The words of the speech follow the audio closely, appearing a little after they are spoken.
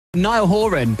Niall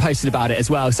Horan posted about it as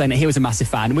well, saying that he was a massive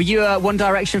fan. Were you a One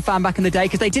Direction fan back in the day?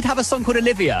 Because they did have a song called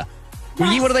Olivia. Were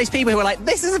you one of those people who were like,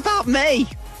 this is about me?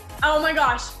 Oh my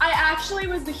gosh. I actually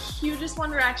was the hugest One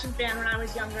Direction fan when I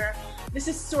was younger. This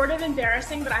is sort of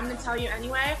embarrassing, but I'm going to tell you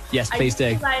anyway. Yes, please do. I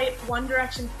used to write One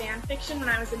Direction fan fiction when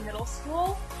I was in middle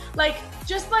school.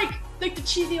 Just the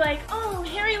cheesy, oh,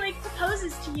 Harry,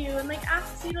 proposes to you and,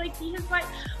 asks you to, be his wife.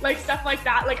 Stuff like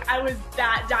that. I was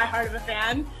that diehard of a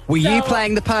fan. Were you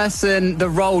playing the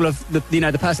role of, the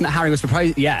person that Harry was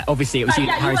proposing? Yeah, obviously it was you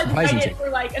that Harry was proposing to.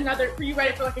 You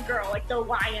write it for, a girl, the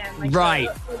YN. Right,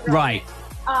 right.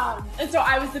 And so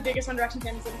I was the biggest One Direction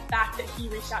fan, so the fact that he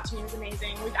reached out to me was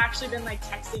amazing. We've actually been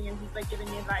texting and he's giving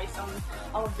me advice on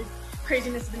all of the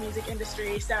craziness of the music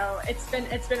industry, so it's been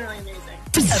really amazing.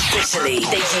 Officially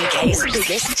the UK's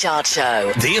biggest chart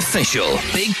show. The official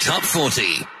Big Top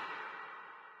 40.